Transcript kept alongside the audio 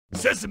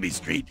Sesame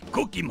Street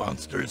Cookie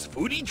Monster's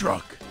Foodie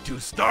Truck. To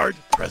start,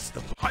 press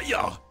the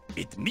hiya.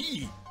 It's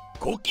me,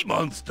 Cookie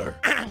Monster.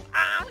 And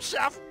I'm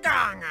Chef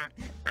Gong.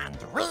 And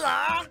we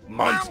are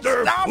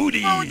Monster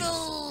Foodies.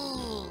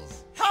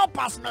 Foodies. Help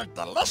us make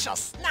delicious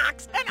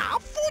snacks in our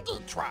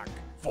foodie truck.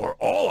 For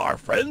all our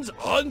friends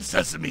on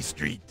Sesame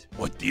Street.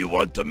 What do you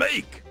want to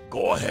make?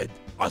 Go ahead.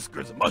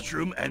 Oscar's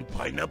mushroom and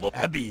pineapple.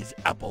 Abby's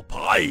apple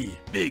pie.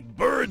 Big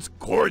Bird's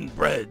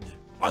cornbread.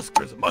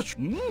 Oscar's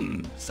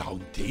mushroom.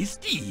 Sound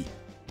tasty.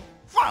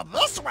 For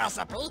this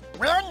recipe,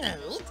 we'll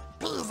need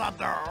pizza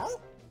dough,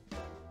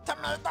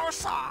 tomato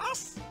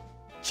sauce,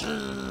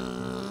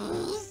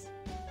 cheese,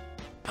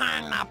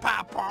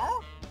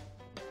 pineapple,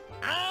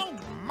 and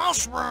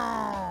mushrooms.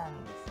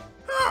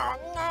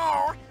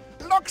 Oh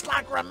no, looks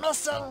like we're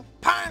missing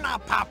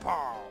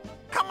pineapple.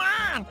 Come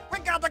on, we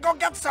gotta go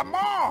get some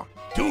more.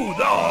 To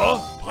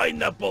the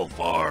pineapple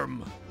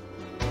farm.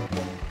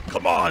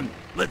 Come on,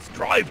 let's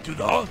drive to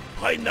the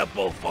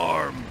pineapple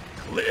farm.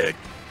 Click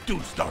to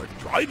start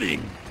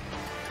driving.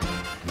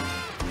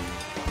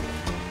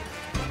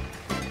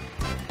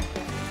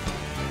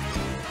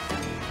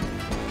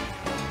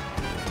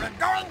 We're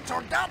going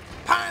to get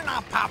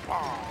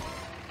pineapple.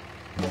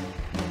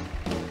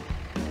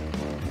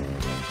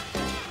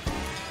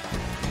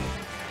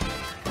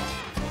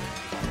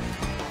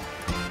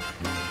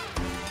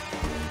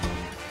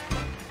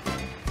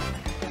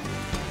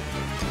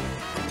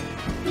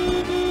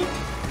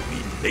 We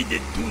made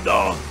it to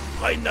the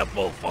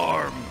pineapple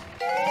farm.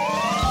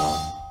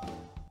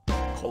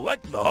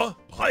 Collect the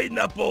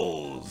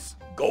pineapples.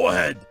 Go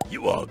ahead,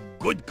 you a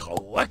good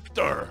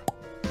collector.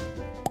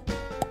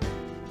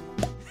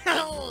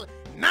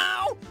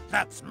 Now,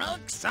 let's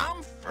make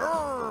some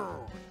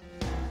food.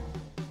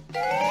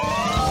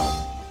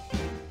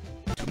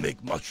 To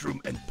make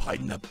mushroom and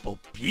pineapple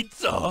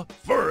pizza,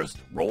 first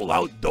roll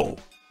out dough.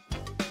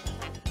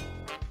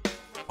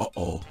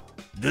 Uh-oh,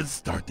 this is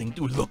starting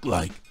to look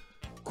like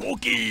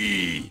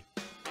cookie.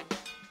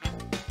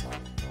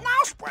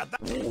 Now spread the...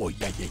 Oh,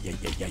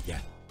 yeah.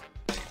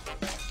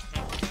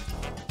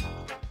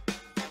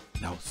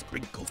 Now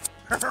sprinkle.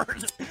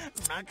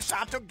 Make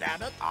sure to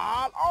get it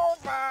all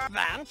over.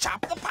 Then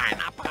chop the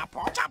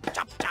pineapple. Chop,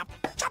 chop, chop.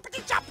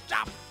 Choppity, chop,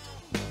 chop.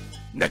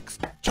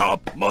 Next,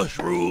 chop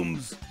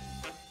mushrooms.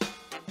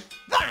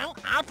 Then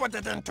I put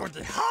it into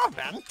the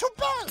oven to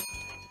bake.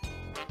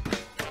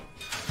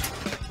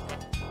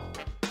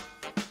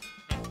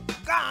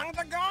 Gong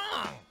the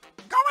gong.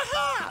 Go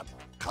ahead.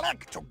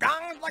 Click to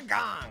gong the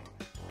gong.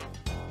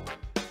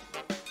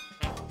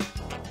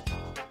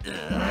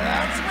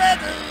 It's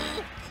ready.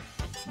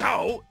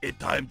 Now, it's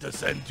time to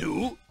send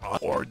to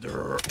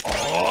order of...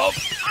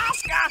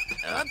 Oscar,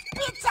 it's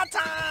pizza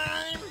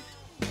time.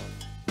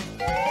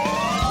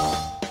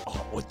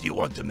 Oh, what do you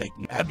want to make?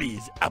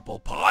 Abby's apple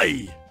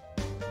pie.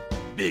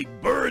 Big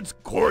Bird's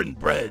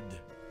cornbread.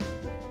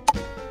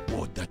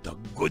 Oh, that's a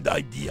good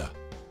idea.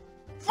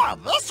 For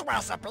this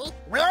recipe,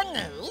 we'll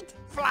need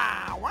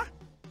flour,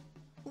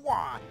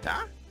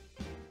 water,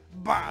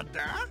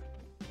 butter,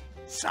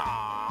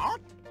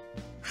 salt,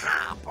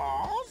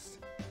 apples,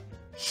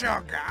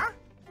 sugar,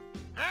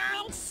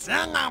 and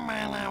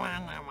cinnamon.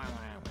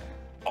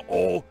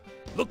 Uh-oh,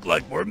 look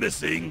like we're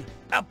missing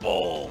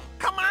apple.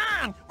 Come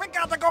on, we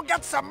gotta go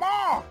get some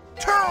more.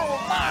 To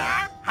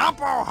the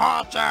apple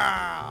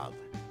orchard.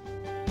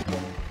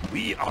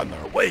 We on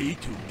our way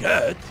to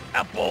get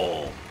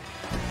apple.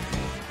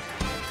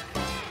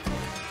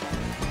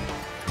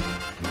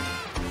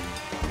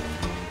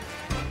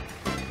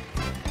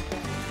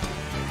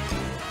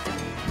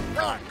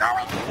 We're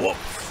going.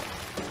 Whoops.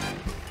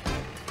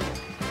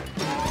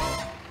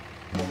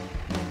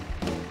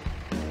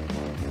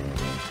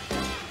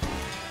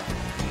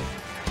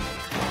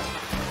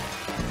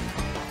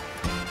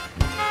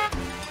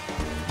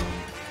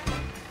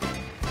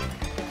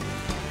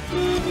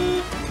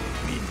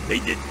 We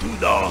made it to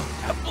the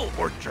apple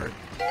orchard.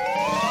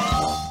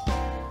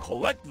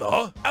 Collect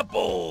the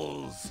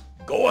apples.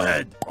 Go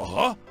ahead.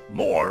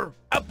 More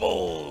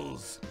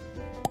apples.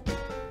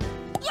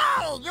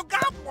 Yay, you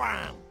got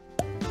one.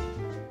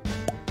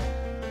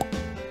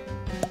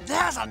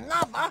 There's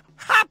another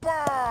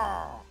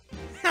apple.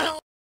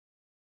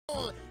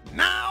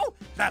 Now,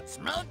 let's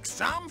make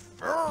some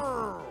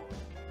food.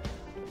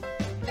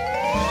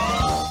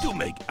 To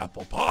make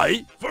apple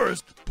pie,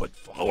 first put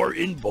flour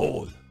in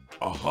bowl.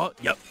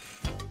 Yep.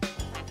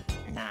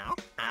 Now,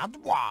 add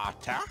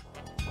water.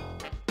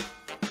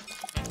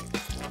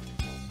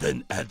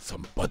 Then add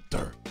some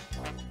butter.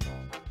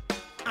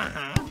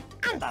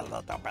 And a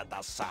little bit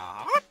of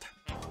salt.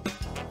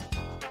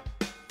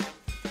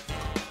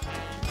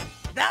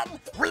 Then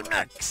we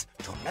mix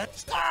to make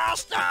stir,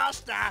 stir,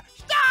 stir,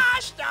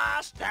 stir,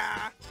 stir,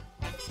 stir.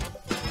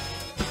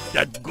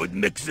 That's good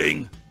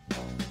mixing.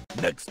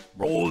 Next,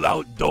 roll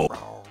out dough.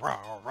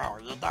 Roll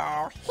your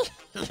dough.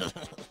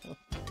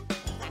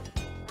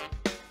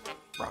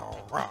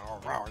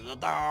 roll your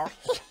dough.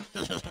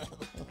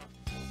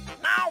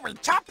 Now we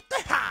chop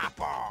the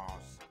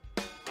apples.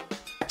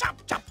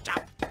 Chop, chop,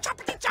 chop,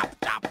 choppity, chop,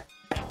 chop.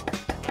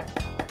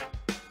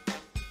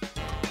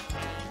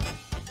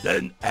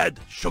 Then add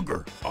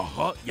sugar.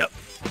 Yep.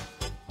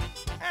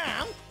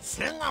 And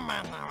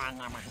cinnamon.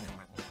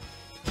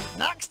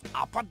 Next,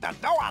 I'll put the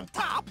dough on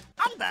top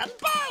and then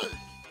bake.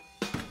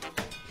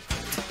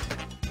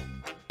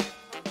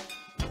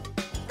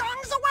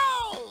 Gongs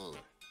away!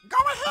 Go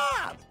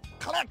ahead!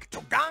 Click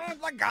to gong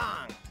the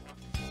gong.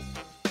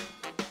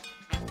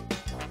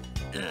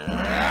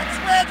 It's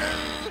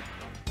ready!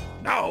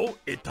 Now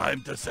it's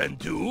time to send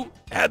to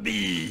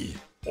Abby.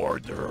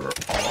 Order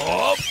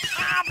up.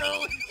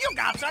 Abby, you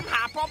got some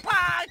apple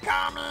pie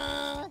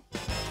coming!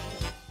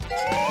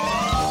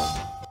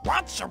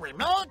 What shall we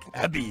make?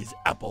 Abby's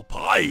apple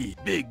pie.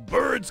 Big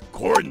Bird's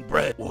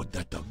cornbread. Oh,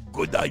 that's a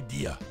good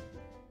idea.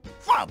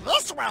 For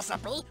this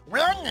recipe,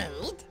 we'll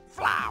need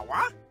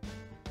flour,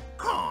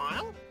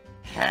 corn,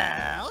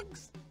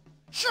 eggs,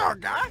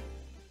 sugar,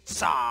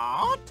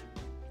 salt,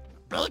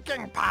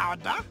 baking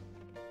powder,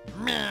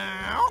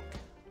 milk,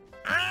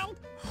 and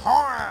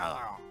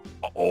oil.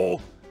 Uh-oh,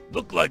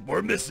 look like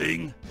we're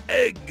missing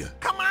egg.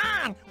 Come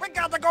on, we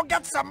gotta go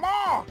get some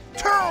more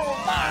to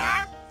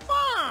the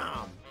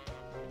farm.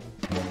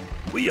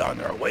 We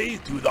on our way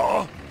to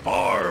the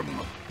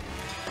farm.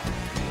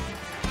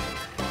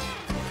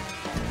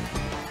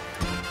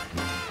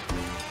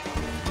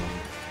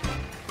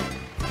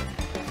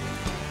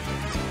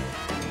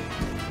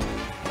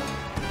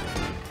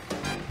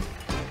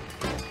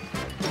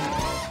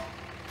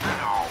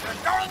 Now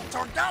we're going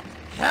to get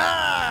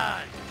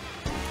eggs.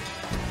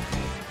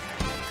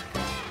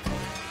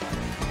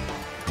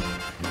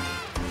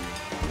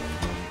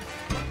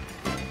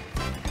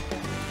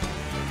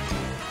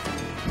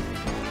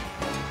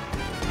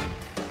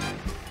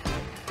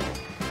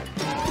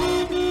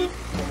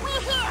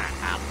 We're here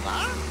at the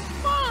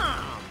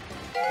farm.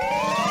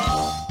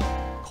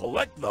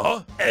 Collect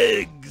the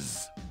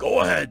eggs.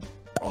 Go ahead.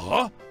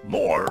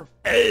 More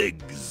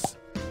eggs.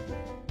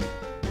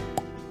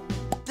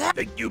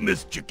 Thank you,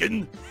 Miss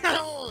Chicken.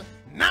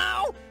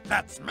 Now,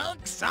 let's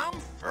make some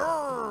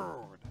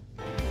food.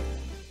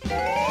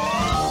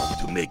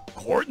 To make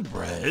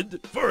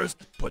cornbread,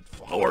 first put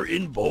flour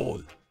in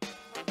bowl.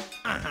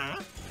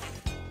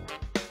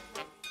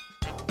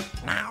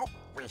 Now,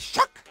 we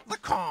shook the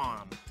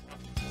corn.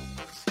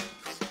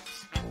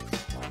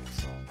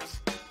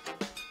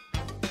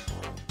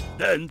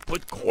 Then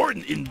put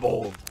corn in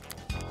bowl.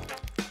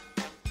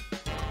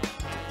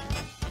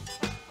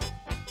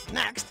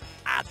 Next,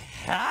 add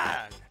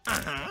egg.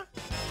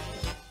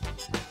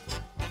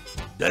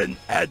 Then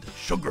add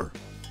sugar.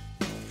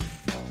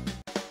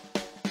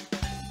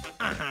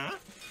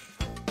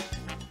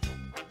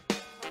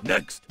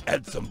 Next,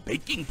 add some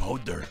baking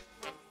powder.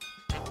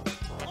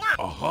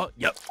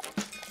 Yep.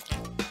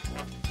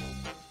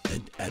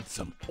 Then add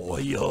some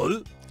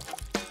oil.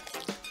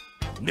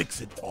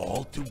 Mix it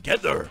all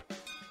together.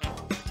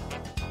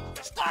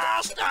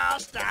 Stir, stir,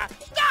 stir,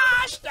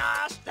 stir,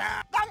 stir,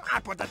 stir. Then I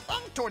put it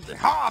into the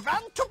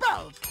oven to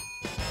bake.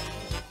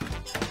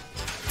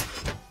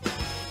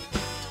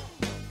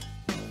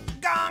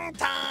 Gong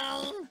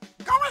time.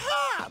 Go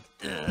ahead.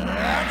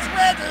 It's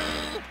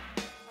ready.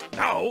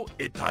 Now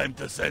it's time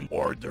to send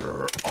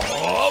order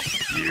up.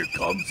 Here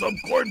comes some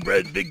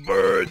cornbread, Big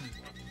Bird.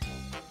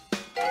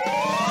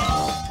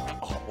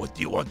 What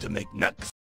do you want to make next?